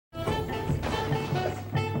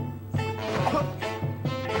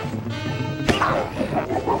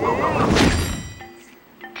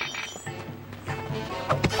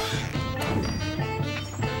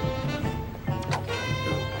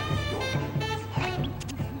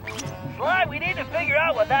Sly, we need to figure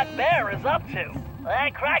out what that bear is up to.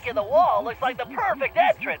 That crack in the wall looks like the perfect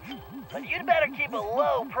entrance. But you'd better keep a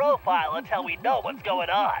low profile until we know what's going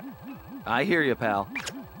on. I hear you, pal.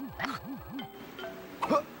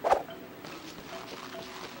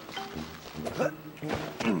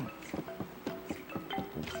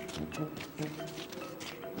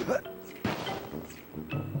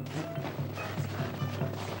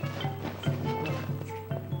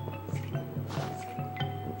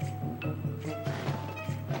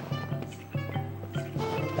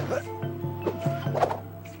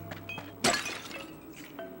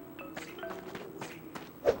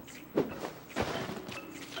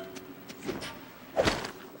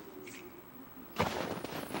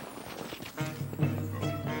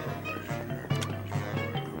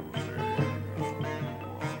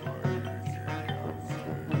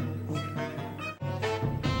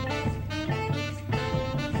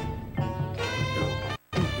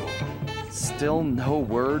 Still no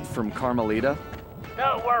word from Carmelita?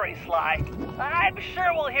 Don't worry, Sly. I'm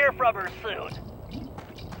sure we'll hear from her soon.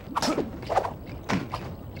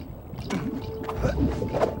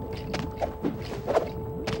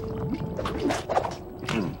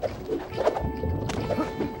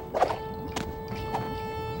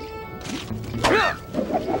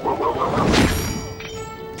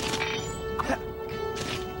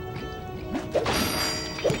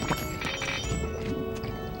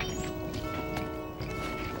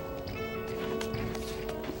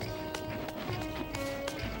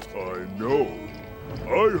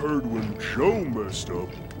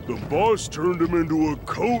 The boss turned him into a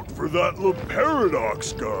coat for that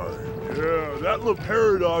Paradox guy. Yeah, that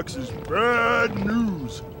Paradox is bad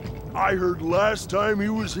news. I heard last time he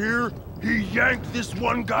was here, he yanked this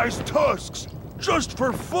one guy's tusks, just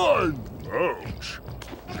for fun. Ouch.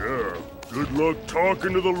 Yeah, good luck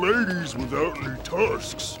talking to the ladies without any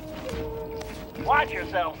tusks. Watch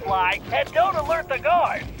yourself, Sly, and don't alert the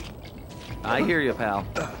guards. I hear you, pal.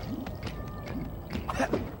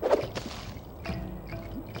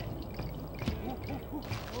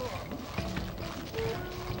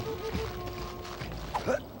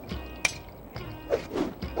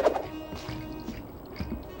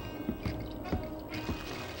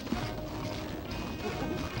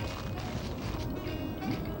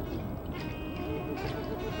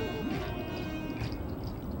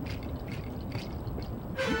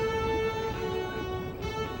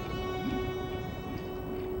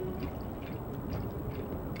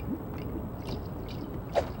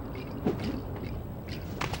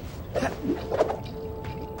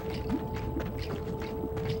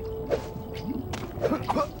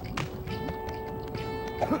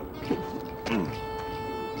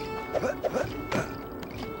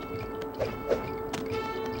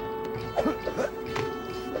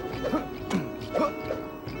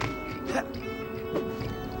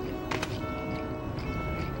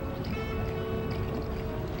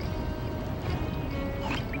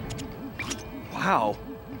 Wow,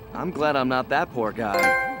 I'm glad I'm not that poor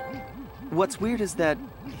guy. What's weird is that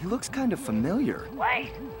he looks kind of familiar.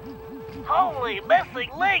 Wait. Holy missing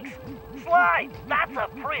links! Sly, that's a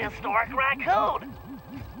prehistoric raccoon.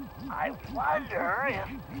 I wonder if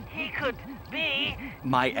he could be...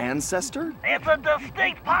 My ancestor? It's a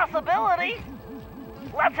distinct possibility.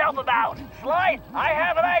 Let's help him out. Sly, I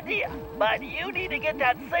have an idea, but you need to get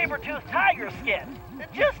that saber-toothed tiger skin.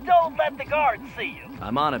 Just don't let the guards see you.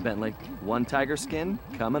 I'm on it, Bentley. One tiger skin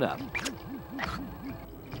coming up.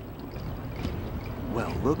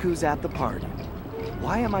 Well, look who's at the party.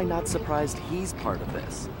 Why am I not surprised he's part of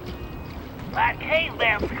this? That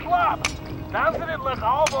caveman's club. Doesn't it look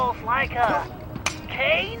almost like a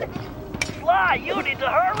cane? Sly, you need to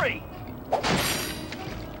hurry.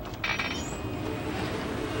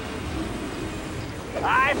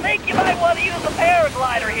 I think you might want to use a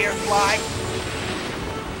paraglider here, Sly.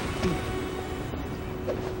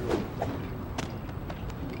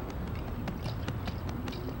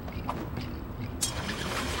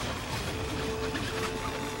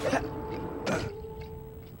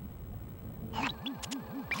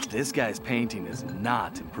 This guy's painting is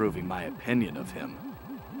not improving my opinion of him.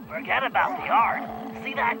 Forget about the art.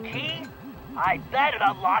 See that key? I bet it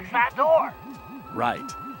unlocks that door. Right.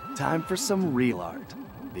 Time for some real art.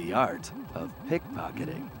 The art of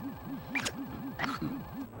pickpocketing.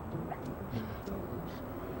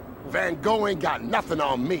 Van Gogh ain't got nothing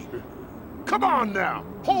on me. Come on now,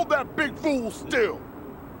 hold that big fool still.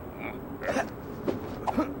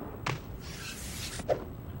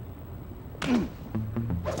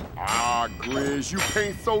 Ah, Grizz, you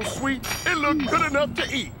paint so sweet, it look good enough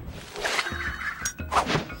to eat.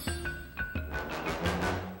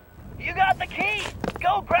 You got the key.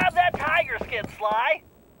 Go grab that tiger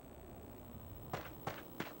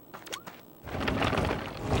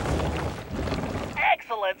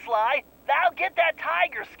get that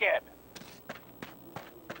tiger skin.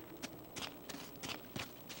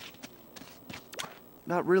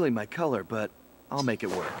 Not really my color, but I'll make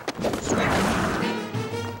it work.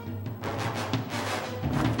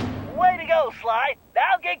 Way to go, Sly.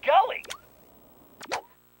 Now get going.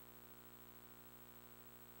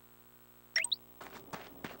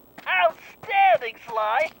 Outstanding,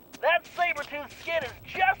 Sly. That saber-tooth skin is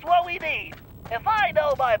just what we need. If I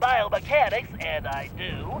know my biomechanics, and I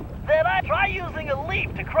do, then I try using a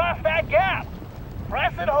leap to cross that gap.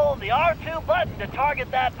 Press and hold the R2 button to target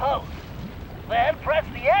that post. Then press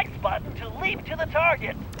the X button to leap to the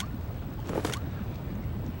target.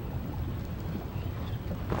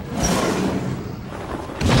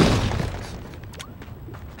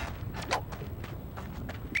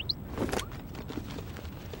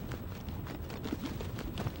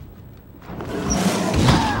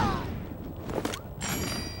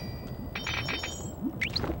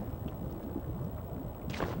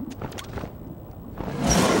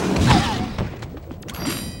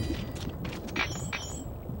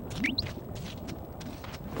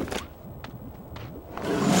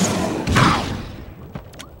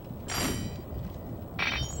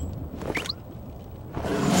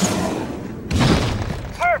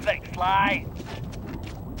 Perfect, Sly.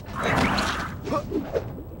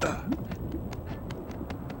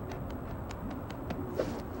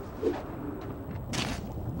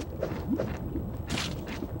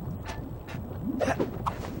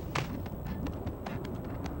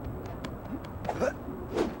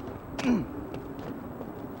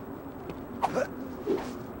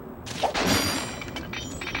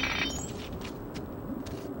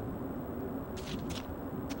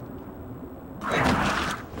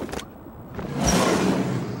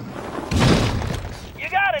 You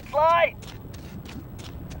got it, Sly.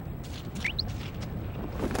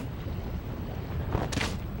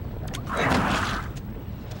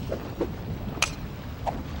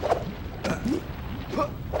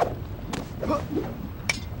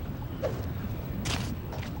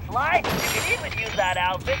 Sly, you can even use that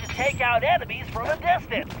outfit to take out enemies from a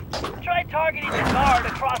distance. Try targeting the guard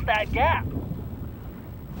across that gap.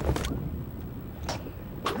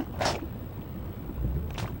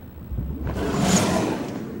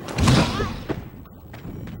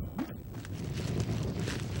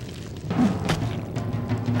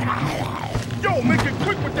 Yo, make it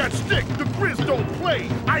quick with that stick. The Grizz don't play.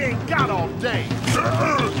 I ain't got all day.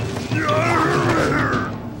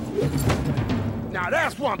 Now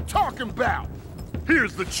that's what I'm talking about.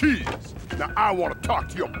 Here's the cheese. Now I want to talk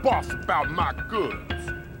to your boss about my goods.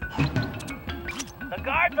 The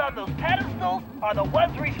guards on those pedestals are the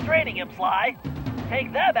ones restraining him, Sly.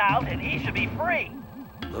 Take them out and he should be free.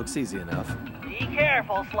 Looks easy enough. Be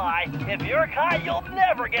careful, Sly. If you're caught, you'll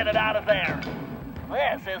never get him out of there.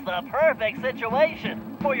 This is the perfect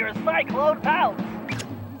situation for your cyclone pounce.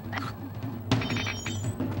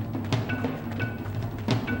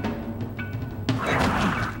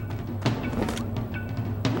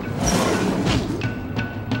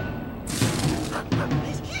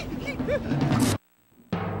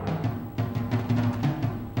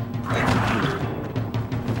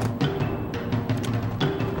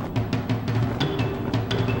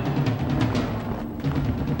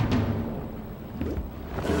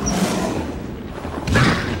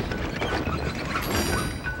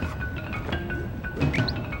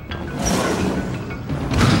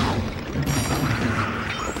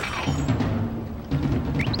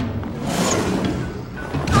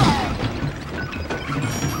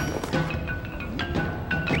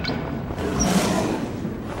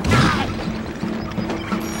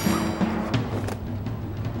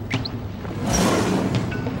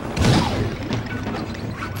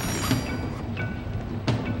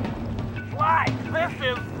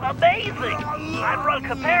 This is amazing! I've run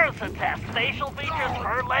comparison tests, facial features,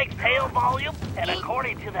 fur length, tail volume, and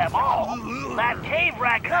according to them all, that cave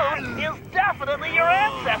raccoon is definitely your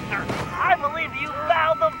ancestor. I believe you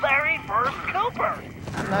found the very first Cooper.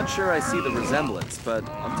 I'm not sure I see the resemblance, but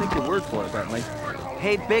I'll take your word for it, Bentley.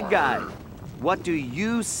 Hey, big guy, what do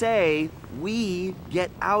you say we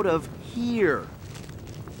get out of here?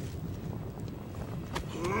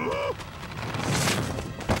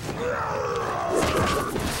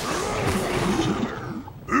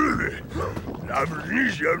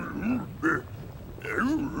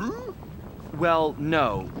 Well,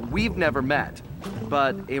 no, we've never met.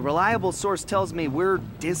 But a reliable source tells me we're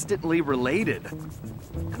distantly related.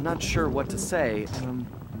 I'm not sure what to say.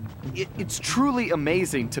 It's truly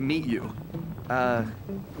amazing to meet you.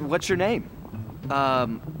 What's your name?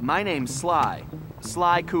 My name's Sly.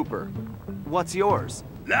 Sly Cooper. What's yours?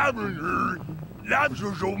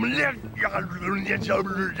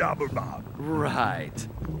 Right.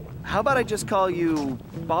 How about I just call you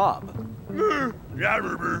Bob?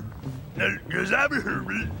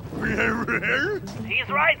 He's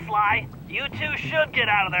right, Sly. You two should get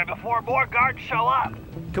out of there before more guards show up.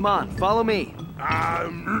 Come on, follow me.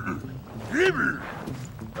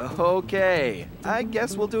 Okay, I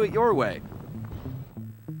guess we'll do it your way.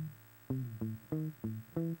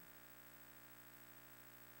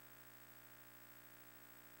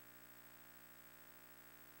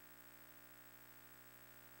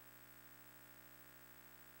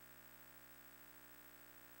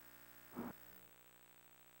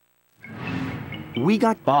 We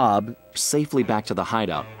got Bob safely back to the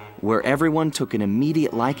hideout, where everyone took an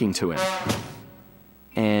immediate liking to him.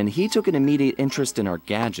 And he took an immediate interest in our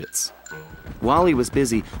gadgets. While he was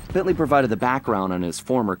busy, Bentley provided the background on his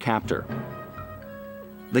former captor.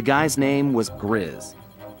 The guy's name was Grizz,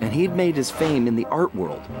 and he'd made his fame in the art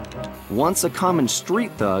world. Once a common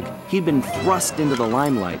street thug, he'd been thrust into the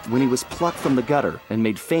limelight when he was plucked from the gutter and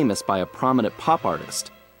made famous by a prominent pop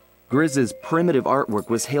artist. Grizz's primitive artwork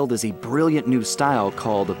was hailed as a brilliant new style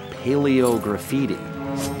called paleo graffiti,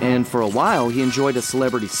 and for a while he enjoyed a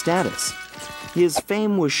celebrity status. His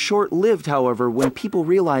fame was short-lived, however, when people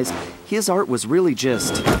realized his art was really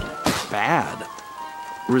just bad.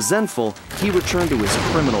 Resentful, he returned to his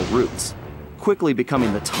criminal roots, quickly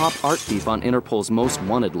becoming the top art thief on Interpol's most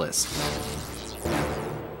wanted list.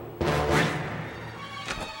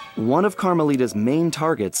 One of Carmelita's main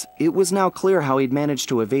targets, it was now clear how he'd managed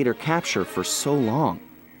to evade her capture for so long.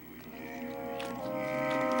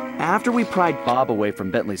 After we pried Bob away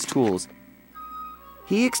from Bentley's tools,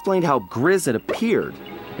 he explained how Grizz had appeared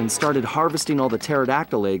and started harvesting all the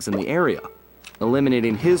pterodactyl eggs in the area,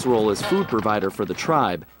 eliminating his role as food provider for the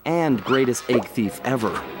tribe and greatest egg thief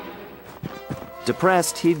ever.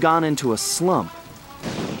 Depressed, he'd gone into a slump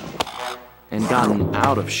and gotten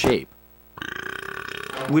out of shape,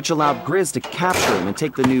 which allowed Grizz to capture him and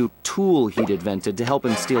take the new tool he'd invented to help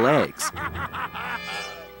him steal eggs.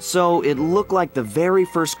 So it looked like the very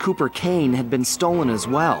first Cooper cane had been stolen as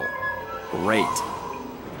well. Great.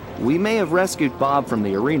 We may have rescued Bob from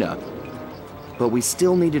the arena, but we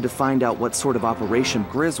still needed to find out what sort of operation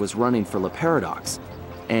Grizz was running for La Paradox,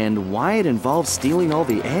 and why it involved stealing all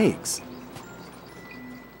the eggs.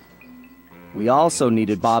 We also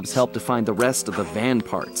needed Bob's help to find the rest of the van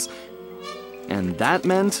parts, and that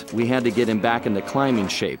meant we had to get him back into climbing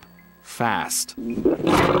shape, fast.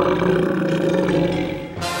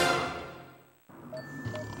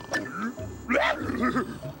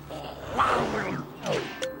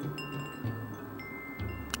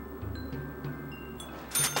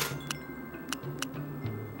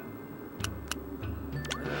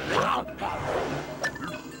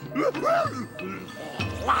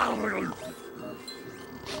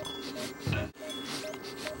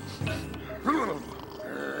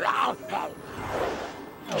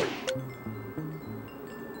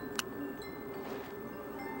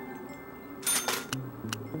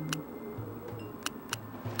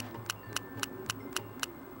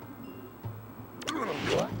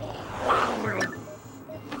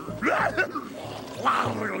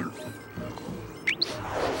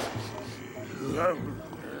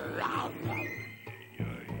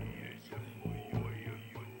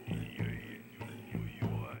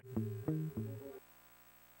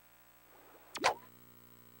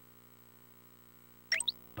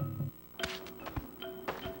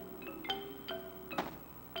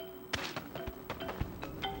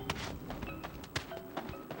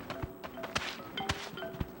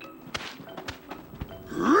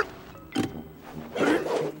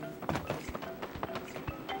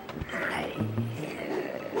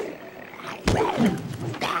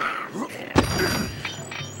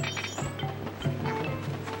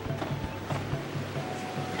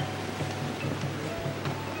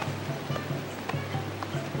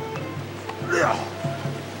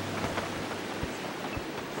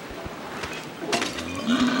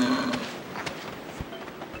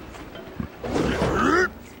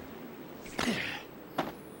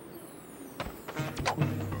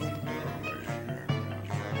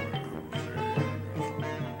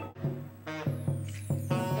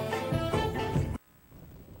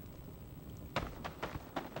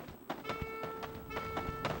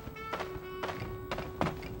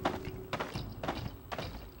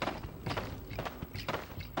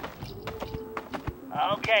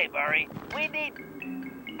 Okay, Murray, we need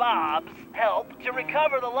Bob's help to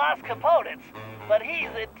recover the lost components, but he's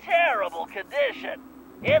in terrible condition.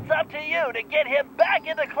 It's up to you to get him back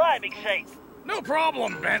into climbing shape. No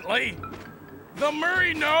problem, Bentley. The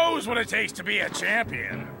Murray knows what it takes to be a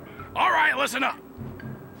champion. All right, listen up.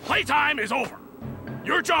 Playtime is over.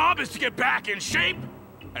 Your job is to get back in shape,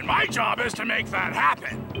 and my job is to make that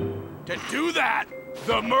happen. To do that,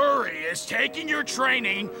 the Murray is taking your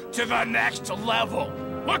training to the next level.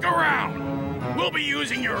 Look around. We'll be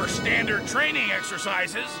using your standard training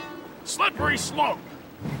exercises: slippery slope,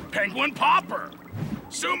 penguin popper,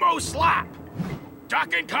 sumo slap,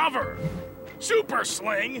 duck and cover, super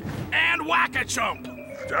sling, and whack-a-chump.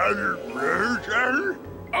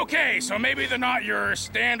 Okay, so maybe they're not your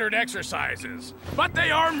standard exercises, but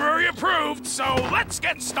they are Murray approved, so let's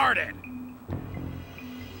get started.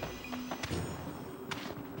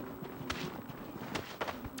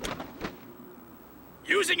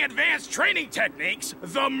 Using advanced training techniques,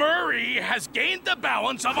 the Murray has gained the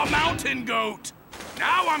balance of a mountain goat.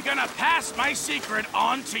 Now I'm gonna pass my secret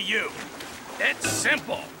on to you. It's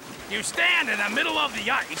simple. You stand in the middle of the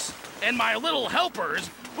ice, and my little helpers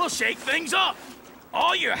will shake things up.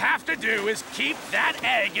 All you have to do is keep that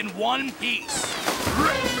egg in one piece.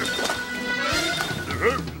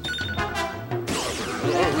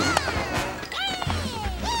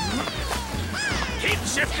 Keep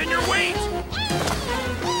shifting your weight.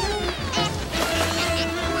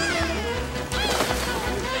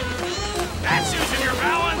 That's using your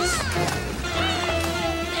balance.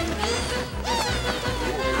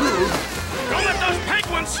 Don't let those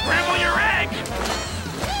penguins scramble your egg.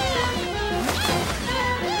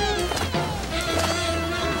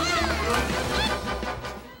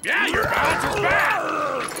 Yeah, your balance is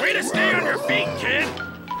back. Way to stay on your feet, kid.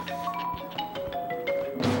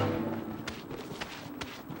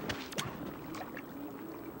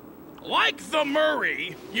 Like the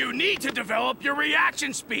Murray, you need to develop your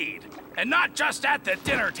reaction speed, and not just at the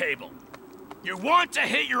dinner table. You want to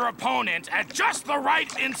hit your opponent at just the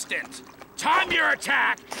right instant. Time your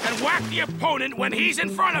attack and whack the opponent when he's in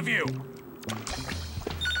front of you.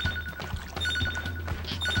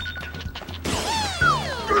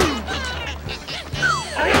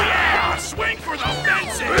 Oh yeah! Swing for the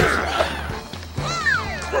fences!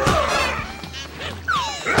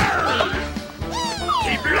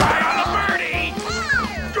 Keep your eye on the birdie!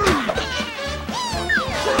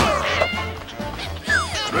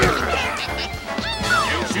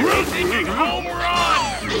 You should be thinking home run!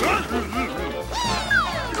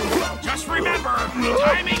 Just remember,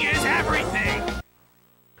 timing is everything!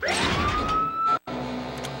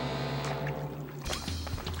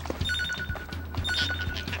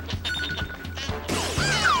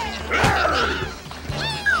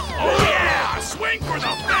 Oh yeah! Swing for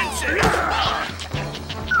the fences!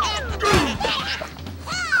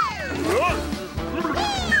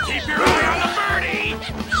 Keep your eye on the birdie!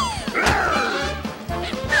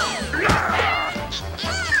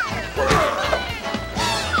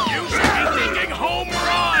 You should be thinking home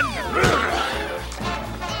run!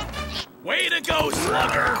 Way to go,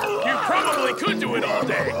 slugger! You probably could do it all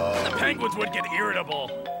day. The penguins would get irritable.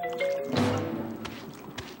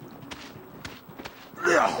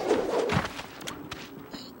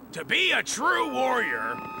 To be a true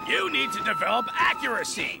warrior, you need to develop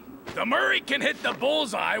accuracy. The Murray can hit the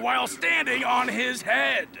bullseye while standing on his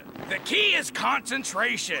head. The key is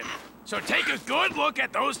concentration. So take a good look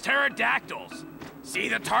at those pterodactyls. See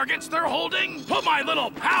the targets they're holding? Put my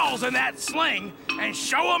little pals in that sling and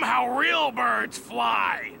show them how real birds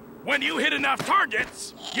fly. When you hit enough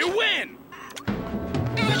targets, you win.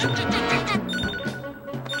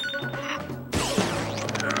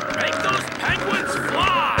 Make those penguins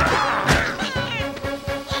fly!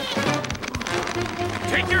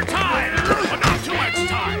 Take your time, but not too much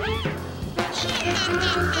time.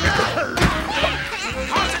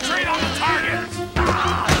 Concentrate on the targets.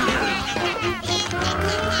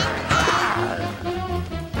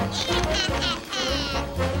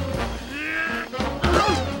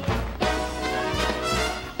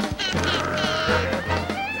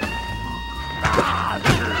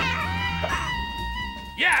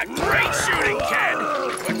 Yeah, great shooting, kid,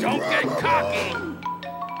 but don't get cocky.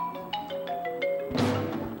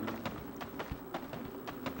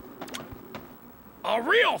 A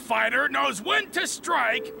real fighter knows when to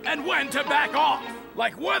strike and when to back off,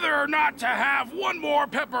 like whether or not to have one more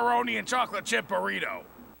pepperoni and chocolate chip burrito.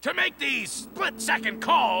 To make these split-second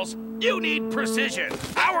calls, you need precision.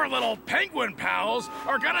 Our little penguin pals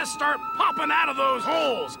are gonna start popping out of those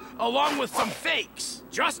holes, along with some fakes.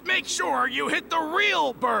 Just make sure you hit the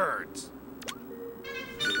real birds.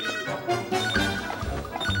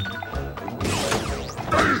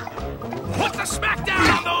 Put the smack down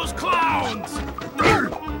on those clowns!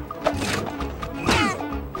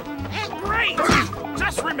 Great!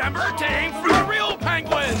 Just remember to aim for the real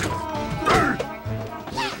penguins!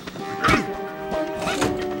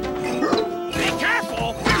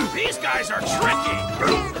 guys are tricky!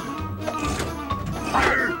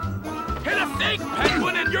 Hit a fake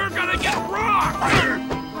penguin and you're gonna get rocked!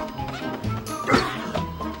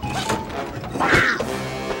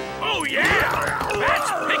 Oh yeah!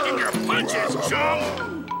 That's picking your punches, chum!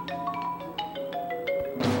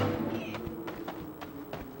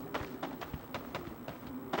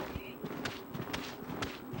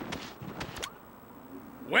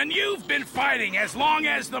 When you've been fighting as long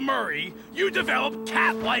as the Murray, you develop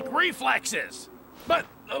cat-like reflexes. But,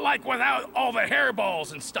 like, without all the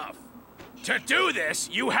hairballs and stuff. To do this,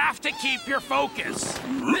 you have to keep your focus.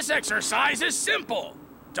 This exercise is simple.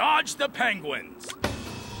 Dodge the penguins.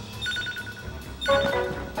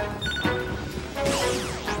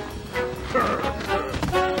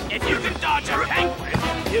 If you can dodge a penguin,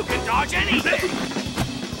 you can dodge anything.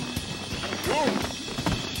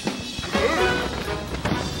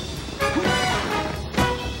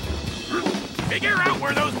 Figure out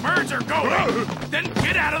where those birds are going, then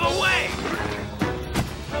get out of the way.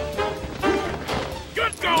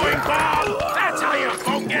 Good going, Bob. That's how you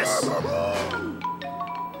focus.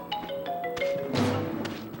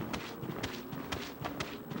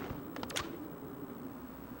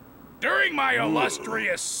 During my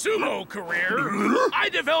illustrious sumo career, I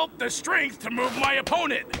developed the strength to move my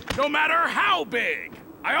opponent, no matter how big.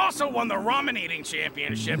 I also won the ramen eating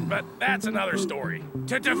championship, but that's another story.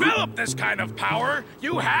 To develop this kind of power,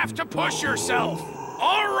 you have to push yourself.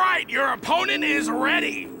 All right, your opponent is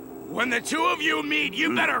ready. When the two of you meet,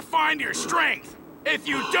 you better find your strength. If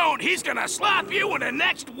you don't, he's gonna slap you in the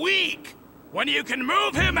next week. When you can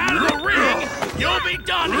move him out of the ring, you'll be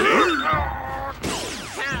done here.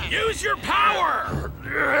 Use your power.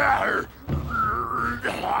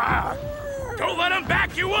 Don't let him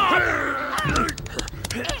back you up.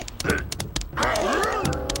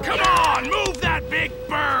 Come on, move that big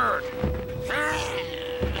bird!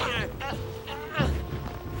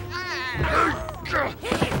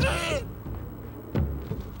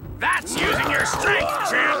 That's using your strength,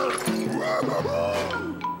 champ!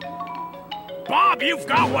 Bob, you've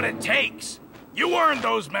got what it takes. You earned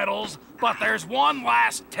those medals, but there's one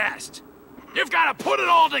last test. You've got to put it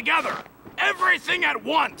all together. Everything at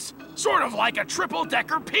once. Sort of like a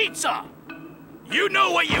triple-decker pizza. You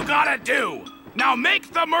know what you gotta do. Now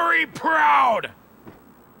make the Murray proud!